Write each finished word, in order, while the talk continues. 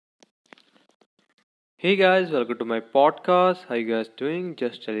Hey guys, welcome to my podcast. How you guys doing?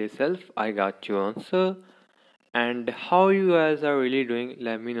 Just tell yourself I got your answer. And how you guys are really doing,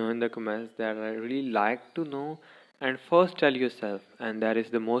 let me know in the comments that I really like to know. And first tell yourself, and that is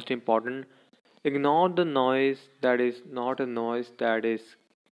the most important. Ignore the noise that is not a noise that is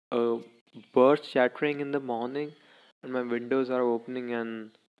a birds chattering in the morning and my windows are opening and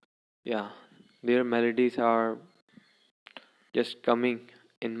yeah, their melodies are just coming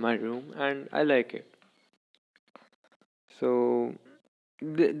in my room and I like it. So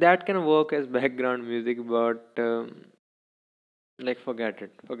that can work as background music, but like forget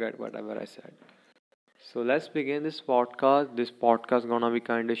it, forget whatever I said. So let's begin this podcast. This podcast gonna be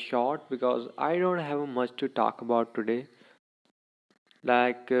kind of short because I don't have much to talk about today.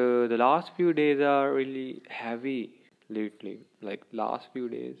 The last few days are really heavy lately. Like last few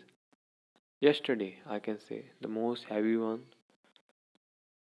days, yesterday I can say the most heavy one.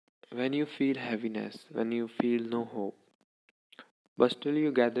 When you feel heaviness, when you feel no hope, but still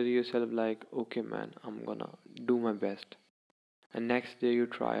you gather yourself like, okay man, I'm gonna do my best. And next day you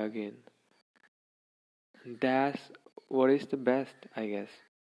try again. That's what is the best, I guess.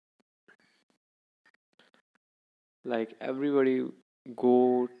 Like everybody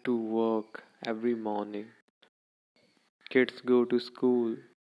go to work every morning. Kids go to school.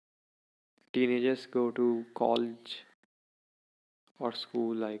 Teenagers go to college or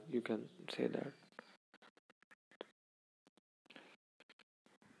school, like you can say that.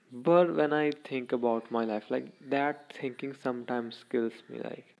 But when I think about my life, like that thinking sometimes kills me.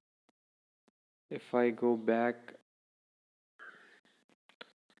 Like if I go back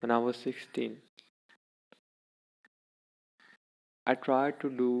when I was 16, I tried to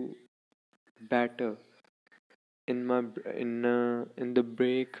do better in the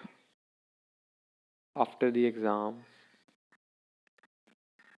break after the exam,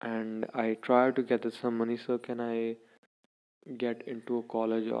 and I try to get some money so can I get into a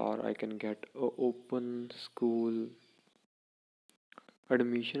college or I can get a open school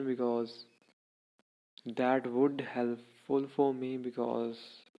admission because that would helpful for me because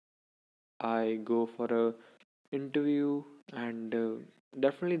I go for a interview and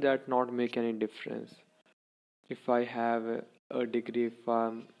definitely that not make any difference if I have a degree if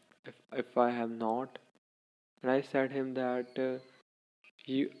I have not. And I said him that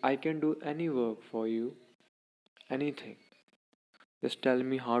you I can do any work for you, anything. Just tell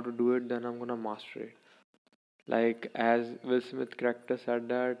me how to do it, then I'm gonna master it. Like as Will Smith character said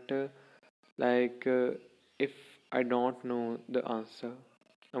that, like if I don't know the answer,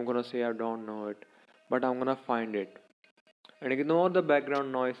 I'm gonna say I don't know it, but I'm gonna find it. And ignore the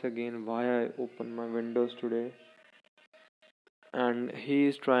background noise again. Why I open my windows today? And he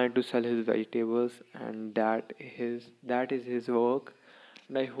is trying to sell his vegetables, and that is his work.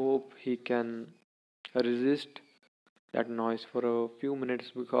 And I hope he can resist that noise for a few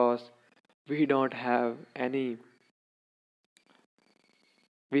minutes because we don't have any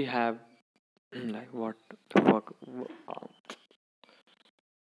we have like what the fuck.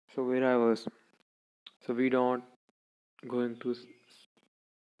 So where I was, so we don't going to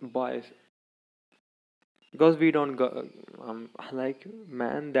buy because we don't go like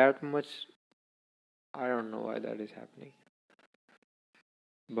man that much. I don't know why that is happening,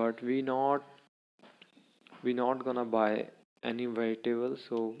 but we not gonna buy any vegetable.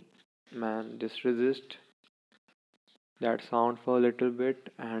 So man, just resist that sound for a little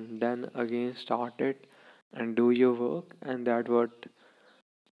bit and then again start it and do your work, and that what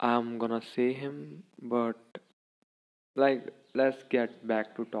I'm gonna say him. But like let's get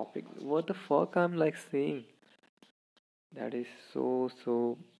back to topic. What the fuck I'm like saying? That is so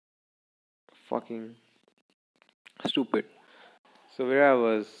fucking stupid. So where I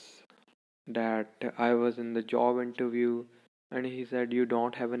was, that I was in the job interview and he said you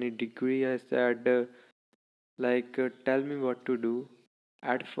don't have any degree. I said tell me what to do.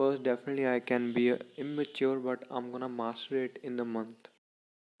 At first definitely I can be immature, but I'm gonna master it in a month.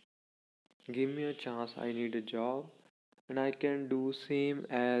 Give me a chance. I need a job and I can do same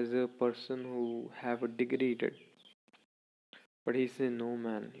as a person who have a degree did. But he said no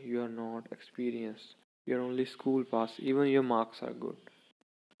man, you are not experienced. You're only school pass. Even your marks are good.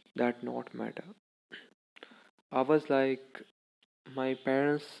 That not matter. I was like, my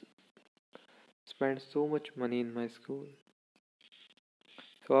parents spent so much money in my school.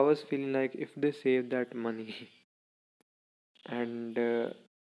 So I was feeling like if they save that money and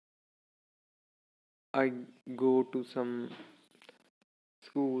I go to some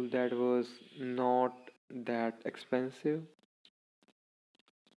school that was not that expensive,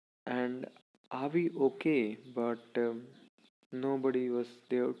 and are we okay? But nobody was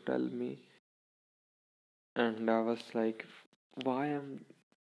there to tell me And I was like, why I'm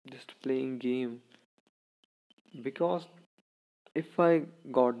just playing game? Because if I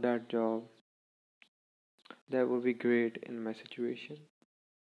got that job, that would be great in my situation.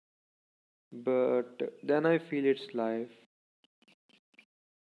 But then I feel it's life.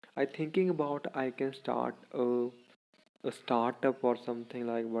 I thinking about I can start a startup or something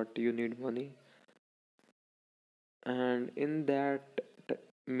like, but you need money. And in that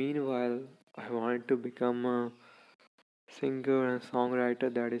meanwhile, I want to become a singer and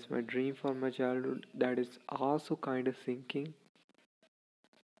songwriter. That is my dream for my childhood. That is also kind of sinking.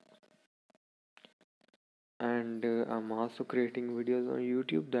 And I'm also creating videos on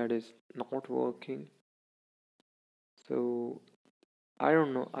YouTube that is not working. So I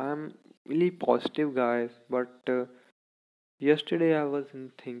don't know. I'm really positive, guys. But yesterday I was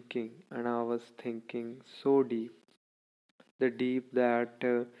in thinking, and I was thinking so deep. The deep that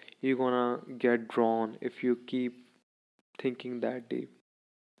you're gonna get drawn if you keep thinking that deep.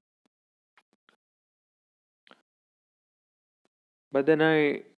 But then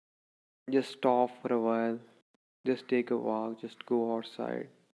I just stop for a while, just take a walk, just go outside,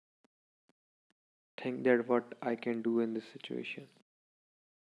 think that what I can do in this situation.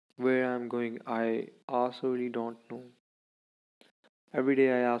 Where I'm going, I also really don't know. Every day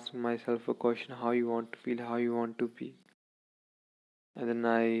I ask myself a question, how you want to feel, how you want to be. And then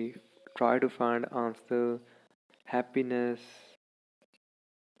I try to find answer. Happiness,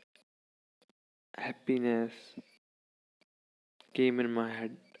 happiness came in my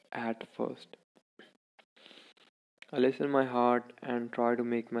head at first. I listen my heart and try to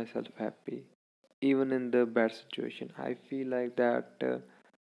make myself happy. Even in the bad situation, I feel like that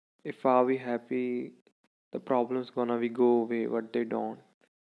if I be happy, the problems gonna be go away, but they don't.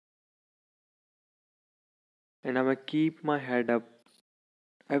 And I'm gonna keep my head up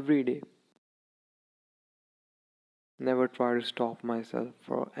every day. Never try to stop myself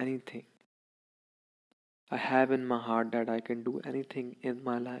for anything. I have in my heart that I can do anything in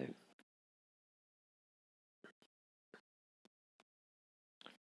my life.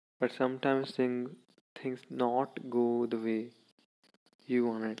 But sometimes things not go the way you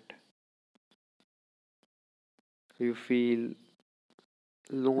want it. You feel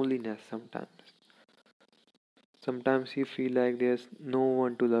loneliness sometimes. Sometimes you feel like there's no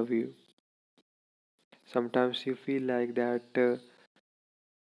one to love you. Sometimes you feel like that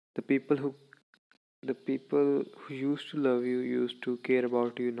the people who the people who used to love you used to care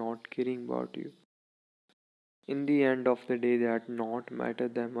about you not caring about you. In the end of the day, that not matter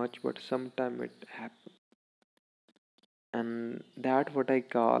that much, but sometime it happens. And that what I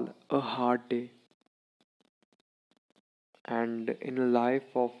call a hard day. And in the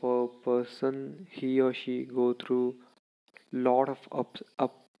life of a person, he or she go through lot of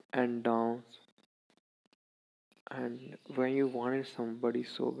up and downs. And when you wanted somebody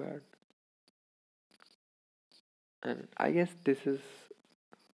so bad, and I guess this is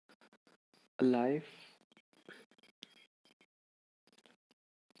a life.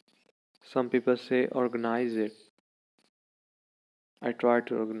 Some people say organize it. I try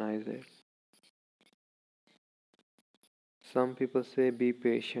to organize it. Some people say be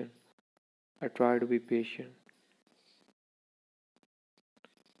patient. I try to be patient.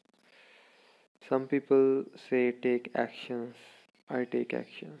 Some people say take actions. I take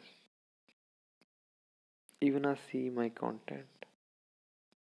actions. Even I see my content.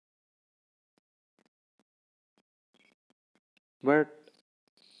 But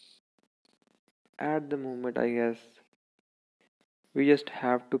at the moment, I guess we just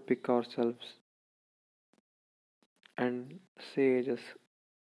have to pick ourselves and say, just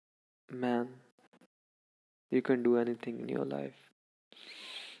man, you can do anything in your life,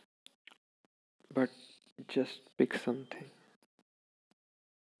 but just pick something.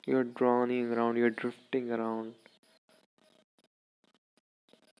 You're drowning around, you're drifting around,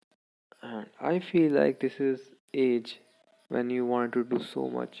 and I feel like this is age when you want to do so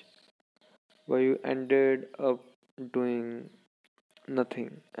much, but you ended up doing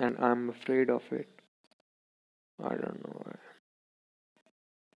nothing, and I'm afraid of it. I don't know.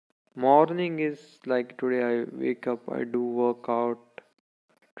 Morning is like today I wake up, I do workout,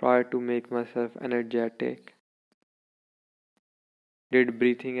 try to make myself energetic, did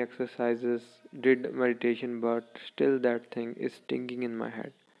breathing exercises, did meditation, but still that thing is stinging in my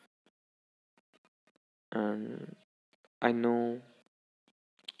head. And I know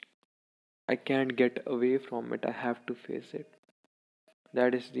I can't get away from it, I have to face it.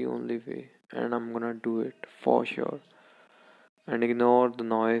 That is the only way, and I'm gonna do it for sure. And ignore the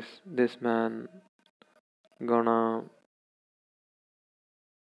noise. This man gonna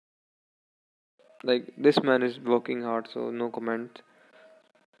Like this man is working hard, so no comment.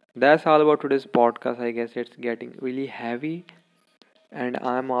 That's all about today's podcast. I guess it's getting really heavy, and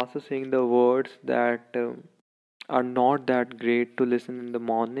I'm also saying the words that are not that great to listen in the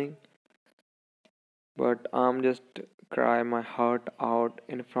morning, but I'm just cry my heart out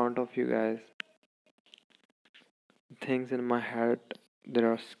in front of you guys. Things in my head that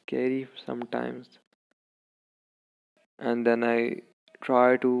are scary sometimes, and then I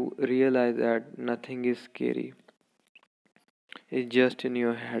try to realize that nothing is scary. It's just in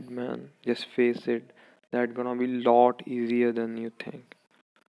your head, man. Just face it. That's gonna be lot easier than you think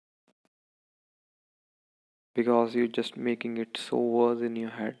because you're just making it so worse in your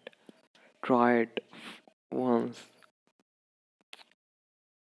head. Try it once,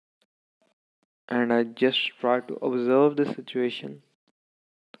 and I just try to observe the situation,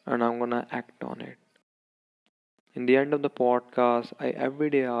 and I'm gonna act on it. In the end of the podcast, I every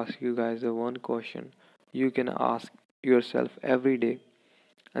day ask you guys the one question you can ask yourself every day,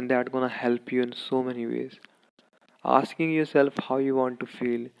 and that's gonna help you in so many ways. Asking yourself how you want to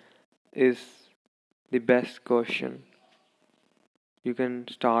feel is the best question. You can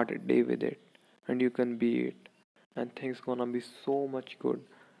start a day with it, and you can be it, and things gonna be so much good.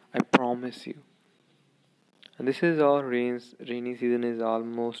 I promise you. And this is our rainy season is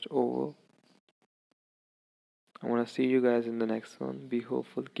almost over. I wanna see you guys in the next one. Be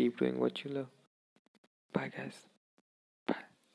hopeful, keep doing what you love. Bye guys.